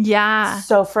thinker. Yeah.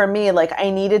 So for me, like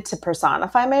I needed to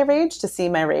personify my rage to see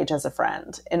my rage as a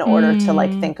friend in order to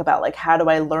like think about like, how do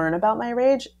I learn about my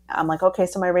rage? I'm like, okay,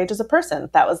 so my rage is a person.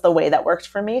 That was the way that worked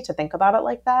for me to think about it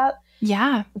like that.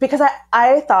 Yeah. Because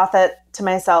I thought that to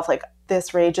myself, like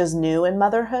this rage is new in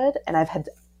motherhood. And I've had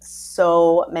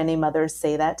so many mothers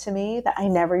say that to me, that I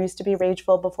never used to be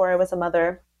rageful before I was a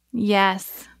mother.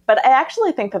 Yes. But I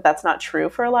actually think that that's not true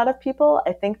for a lot of people.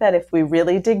 I think that if we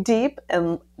really dig deep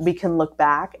and we can look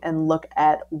back and look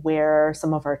at where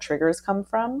some of our triggers come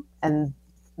from, and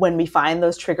when we find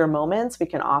those trigger moments, we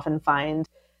can often find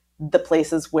the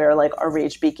places where like our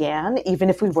rage began, even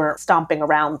if we weren't stomping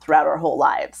around throughout our whole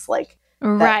lives. Like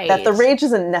that the rage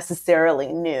isn't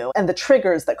necessarily new, and the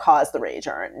triggers that cause the rage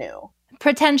aren't new.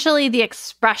 Potentially the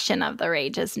expression of the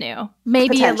rage is new.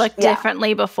 Maybe it looked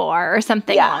differently before or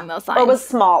something along those lines. Or was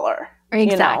smaller.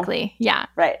 Exactly. Yeah.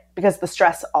 Right. Because the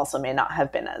stress also may not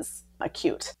have been as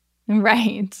acute.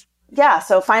 Right. Yeah.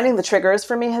 So finding the triggers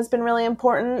for me has been really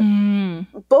important,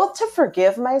 both to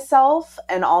forgive myself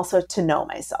and also to know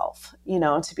myself,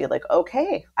 to be like,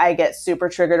 okay, I get super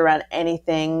triggered around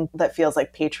anything that feels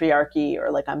like patriarchy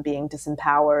or like I'm being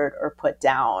disempowered or put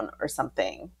down or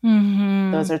something.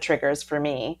 Those are triggers for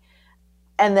me.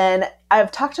 And then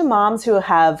I've talked to moms who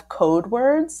have code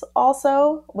words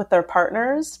also with their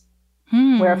partners,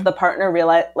 where if the partner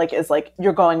is like,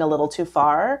 you're going a little too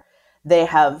far, they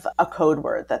have a code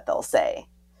word that they'll say.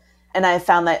 And I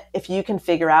found that if you can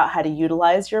figure out how to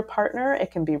utilize your partner,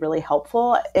 it can be really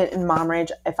helpful. In mom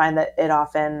rage, I find that it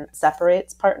often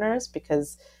separates partners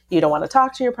because you don't want to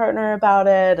talk to your partner about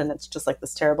it. And it's just like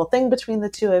this terrible thing between the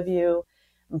two of you.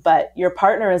 But your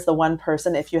partner is the one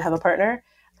person, if you have a partner,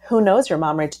 who knows your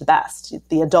mom rage the best,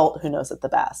 the adult who knows it the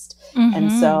best.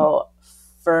 And so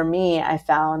for me, I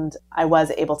found I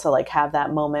was able to like have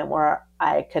that moment where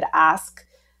I could ask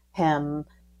him,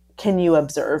 can you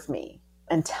observe me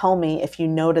and tell me if you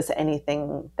notice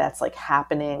anything that's like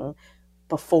happening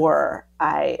before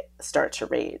I start to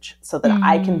rage, so that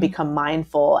I can become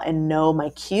mindful and know my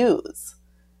cues,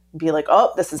 be like,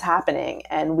 oh, this is happening.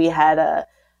 And we had a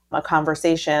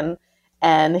conversation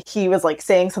and he was like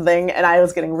saying something and I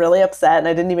was getting really upset and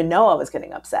I didn't even know I was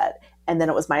getting upset. And then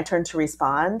it was my turn to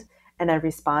respond. And I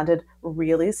responded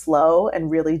really slow and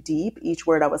really deep. Each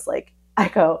word I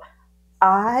go,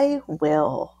 I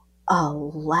will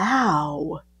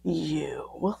allow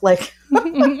you, like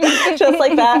just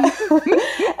like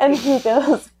that. And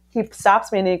he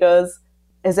stops me and he goes,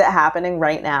 is it happening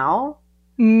right now?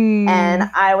 And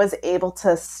I was able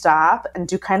to stop and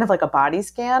do kind of like a body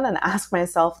scan and ask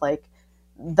myself like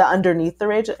the underneath the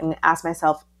rage and ask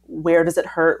myself, where does it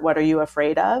hurt? What are you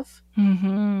afraid of?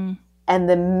 And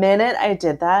the minute I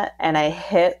did that and I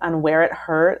hit on where it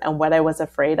hurt and what I was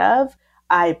afraid of,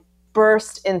 I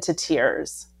burst into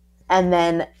tears. And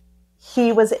then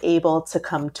he was able to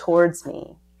come towards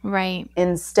me. Right.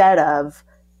 Instead of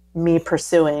me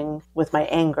pursuing with my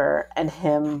anger and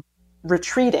him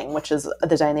retreating, which is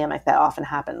the dynamic that often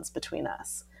happens between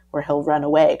us, where he'll run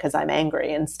away because I'm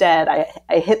angry. Instead,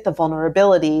 I hit the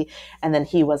vulnerability, and then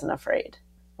he wasn't afraid,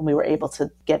 and we were able to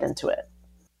get into it.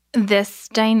 This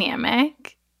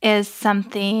dynamic is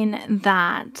something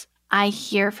that I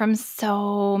hear from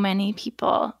so many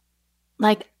people.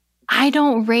 Like, I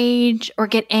don't rage or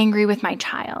get angry with my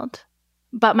child,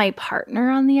 but my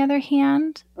partner, on the other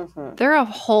hand, they're a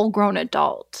whole grown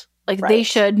adult. Like, they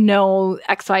should know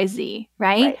XYZ,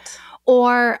 right?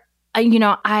 Or,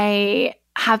 I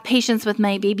have patience with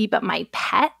my baby, but my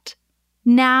pet,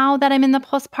 now that I'm in the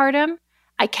postpartum,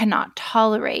 I cannot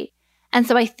tolerate. And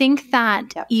so I think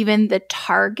that even the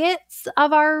targets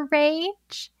of our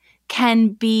rage can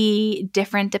be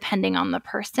different depending on the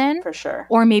person. For sure.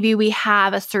 Or maybe we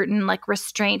have a certain like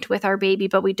restraint with our baby,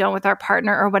 but we don't with our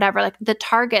partner or whatever. Like the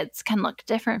targets can look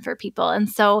different for people. And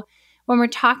so when we're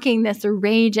talking this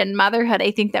rage and motherhood,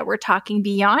 I think that we're talking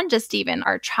beyond just even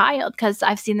our child, because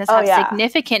I've seen this have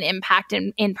significant impact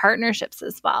in partnerships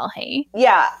as well. Hey?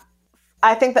 Yeah.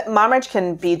 I think that mom rage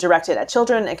can be directed at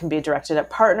children. It can be directed at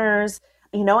partners.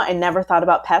 I never thought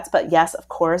about pets, but yes, of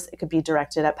course, it could be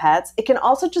directed at pets. It can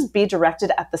also just be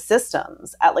directed at the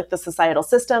systems, at like the societal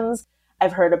systems.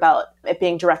 I've heard about it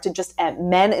being directed just at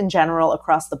men in general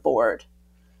across the board.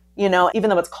 Even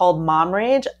though it's called mom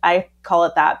rage, I call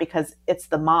it that because it's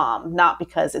the mom, not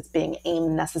because it's being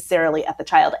aimed necessarily at the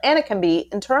child. And it can be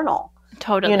internal.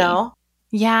 Totally.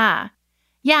 Yeah.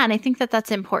 Yeah, and I think that that's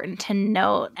important to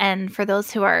note. And for those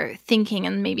who are thinking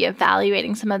and maybe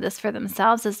evaluating some of this for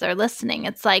themselves as they're listening,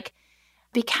 it's like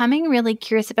becoming really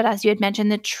curious about, as you had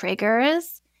mentioned, the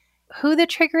triggers, who the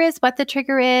trigger is, what the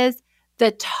trigger is,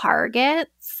 the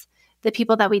targets, the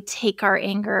people that we take our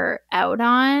anger out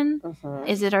on.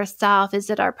 Is it ourself?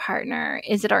 Is it our partner?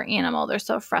 Is it our animal? They're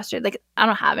so frustrated. Like, I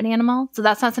don't have an animal, so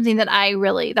that's not something that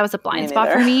that was a blind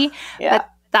spot for me. Yeah.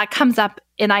 That comes up,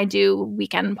 and I do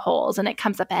weekend polls, and it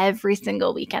comes up every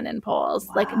single weekend in polls.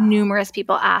 Wow. Like numerous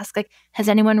people ask, like, has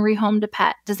anyone rehomed a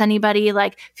pet? Does anybody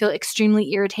like feel extremely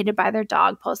irritated by their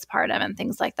dog postpartum and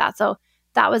things like that? So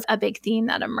that was a big theme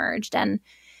that emerged. And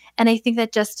I think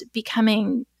that just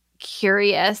becoming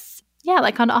curious,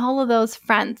 like on all of those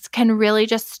fronts can really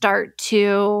just start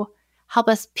to help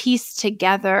us piece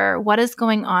together what is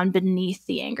going on beneath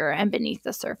the anger and beneath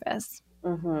the surface.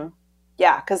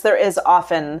 Yeah, because there is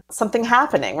often something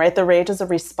happening, right? The rage is a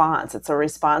response. It's a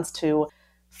response to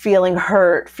feeling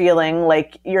hurt, feeling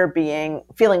like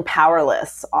feeling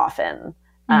powerless often.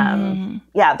 There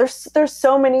are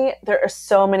so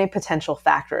many potential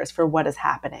factors for what is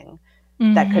happening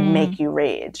that could make you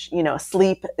rage.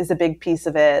 Sleep is a big piece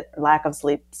of it, lack of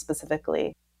sleep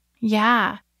specifically.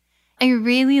 Yeah. I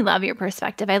really love your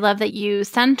perspective. I love that you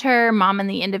center mom and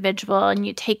the individual, and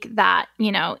you take that,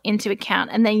 into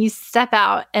account. And then you step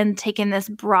out and take in this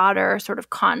broader sort of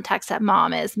context that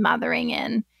mom is mothering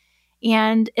in.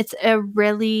 And it's a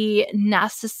really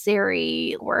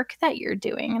necessary work that you're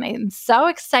doing. And I'm so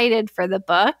excited for the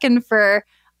book and for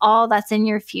all that's in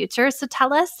your future. So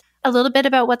tell us a little bit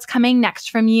about what's coming next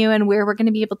from you and where we're going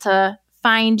to be able to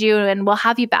find you. And we'll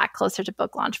have you back closer to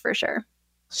book launch for sure.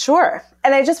 Sure.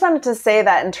 And I just wanted to say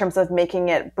that in terms of making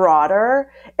it broader,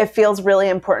 it feels really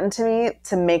important to me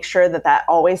to make sure that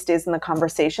always stays in the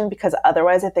conversation, because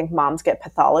otherwise I think moms get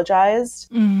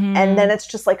pathologized. And then it's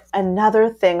just like another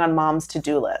thing on mom's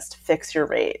to-do list, fix your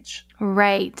rage.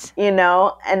 Right. And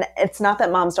it's not that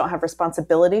moms don't have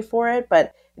responsibility for it,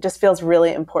 but it just feels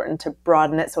really important to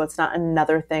broaden it so it's not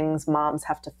another things moms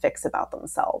have to fix about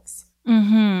themselves.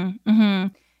 Yeah.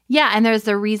 And there's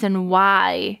a reason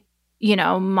why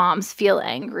moms feel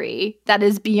angry that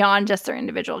is beyond just their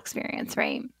individual experience,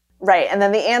 right? Right. And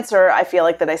then the answer I feel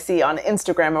like that I see on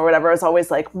Instagram or whatever is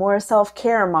always like, more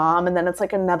self-care, mom. And then it's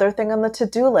like another thing on the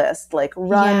to-do list, like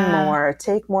run more,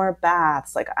 take more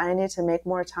baths. Like, I need to make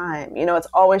more time. It's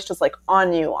always just like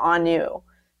on you.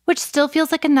 Which still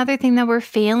feels like another thing that we're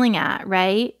failing at,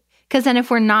 right? Because then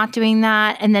if we're not doing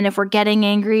that, and then if we're getting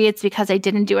angry, it's because I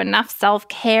didn't do enough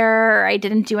self-care, or I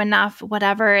didn't do enough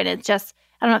whatever. And it's just,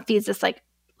 I don't know, it feels this like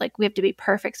we have to be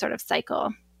perfect sort of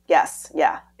cycle. Yes.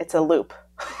 Yeah. It's a loop.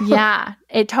 Yeah.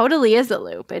 It totally is a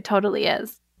loop. It totally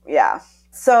is. Yeah.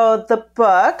 So the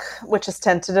book, which is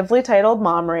tentatively titled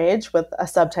Mom Rage with a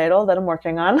subtitle that I'm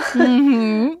working on,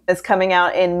 is coming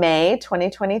out in May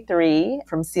 2023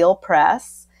 from Seal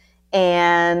Press.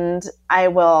 And I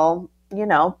will,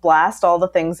 blast all the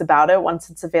things about it once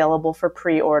it's available for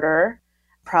pre-order,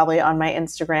 probably on my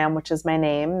Instagram, which is my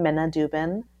name, Minna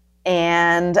Dubin.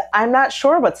 And I'm not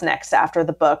sure what's next after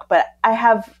the book, but I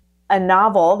have a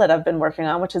novel that I've been working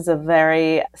on, which is a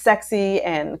very sexy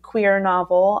and queer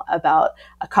novel about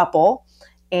a couple.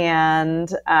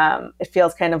 And it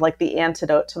feels kind of like the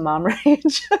antidote to mom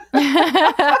rage.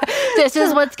 This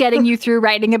is what's getting you through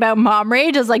writing about mom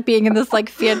rage, is like being in this like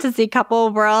fantasy couple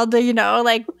world, you know,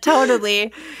 like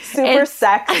totally. Super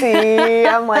sexy.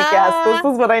 I'm like, yes,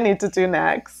 this is what I need to do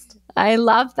next. I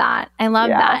love that. I love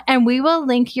that. And we will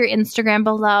link your Instagram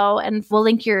below, and we'll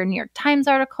link your New York Times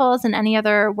articles and any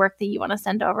other work that you want to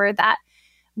send over that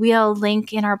we'll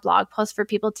link in our blog post for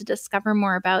people to discover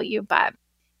more about you. But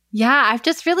yeah, I've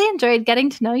just really enjoyed getting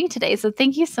to know you today. So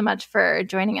thank you so much for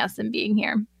joining us and being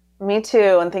here. Me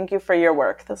too. And thank you for your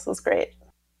work. This was great.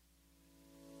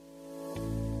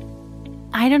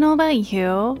 I don't know about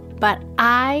you, but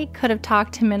I could have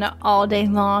talked to Minna all day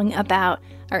long about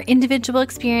our individual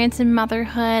experience in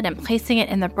motherhood and placing it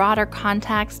in the broader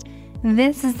context.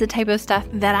 This is the type of stuff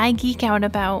that I geek out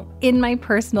about in my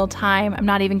personal time. I'm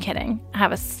not even kidding. I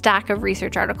have a stack of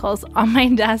research articles on my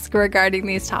desk regarding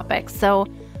these topics. So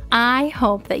I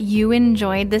hope that you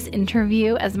enjoyed this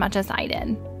interview as much as I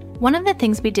did. One of the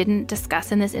things we didn't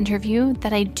discuss in this interview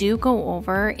that I do go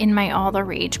over in my All the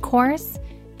Rage course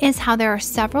is how there are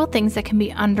several things that can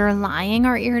be underlying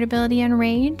our irritability and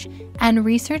rage, and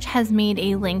research has made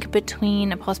a link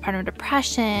between postpartum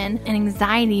depression and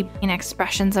anxiety and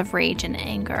expressions of rage and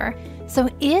anger. So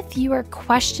if you are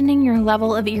questioning your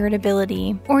level of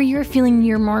irritability, or you're feeling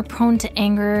you're more prone to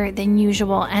anger than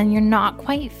usual and you're not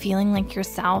quite feeling like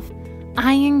yourself,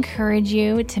 I encourage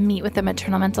you to meet with a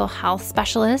maternal mental health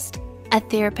specialist, a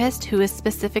therapist who is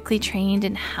specifically trained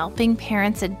in helping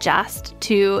parents adjust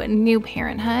to new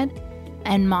parenthood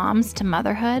and moms to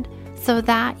motherhood, so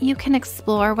that you can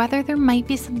explore whether there might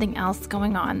be something else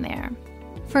going on there.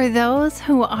 For those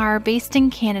who are based in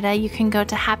Canada, you can go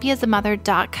to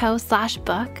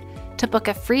happyasamother.co/book to book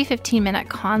a free 15-minute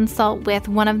consult with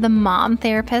one of the mom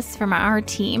therapists from our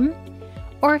team.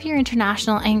 Or if you're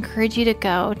international, I encourage you to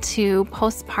go to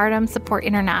Postpartum Support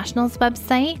International's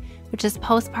website, which is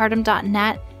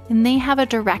postpartum.net, and they have a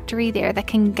directory there that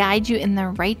can guide you in the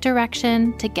right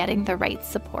direction to getting the right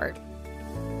support.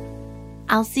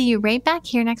 I'll see you right back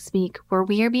here next week, where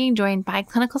we are being joined by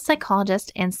clinical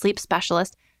psychologist and sleep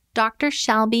specialist, Dr.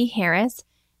 Shelby Harris,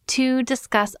 to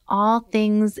discuss all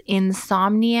things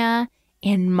insomnia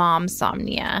and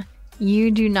momsomnia.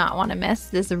 You do not want to miss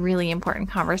this really important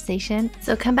conversation,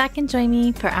 so come back and join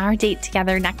me for our date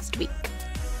together next week.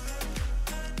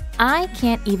 I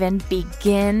can't even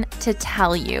begin to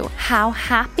tell you how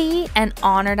happy and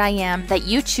honored I am that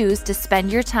you choose to spend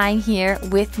your time here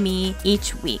with me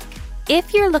each week.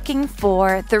 If you're looking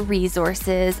for the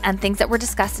resources and things that were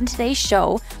discussed in today's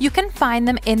show, you can find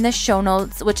them in the show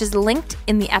notes, which is linked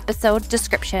in the episode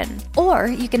description. Or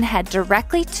you can head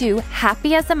directly to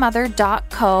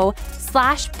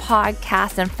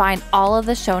happyasamother.co/podcast and find all of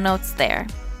the show notes there.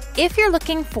 If you're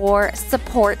looking for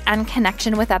support and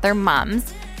connection with other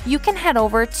moms, you can head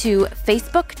over to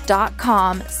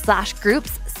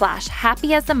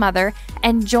facebook.com/groups/happyasamother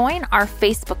and join our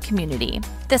Facebook community.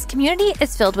 This community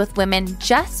is filled with women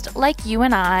just like you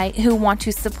and I who want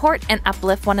to support and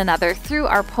uplift one another through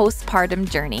our postpartum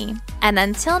journey. And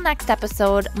until next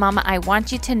episode, Mama, I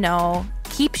want you to know,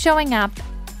 keep showing up.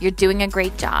 You're doing a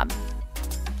great job.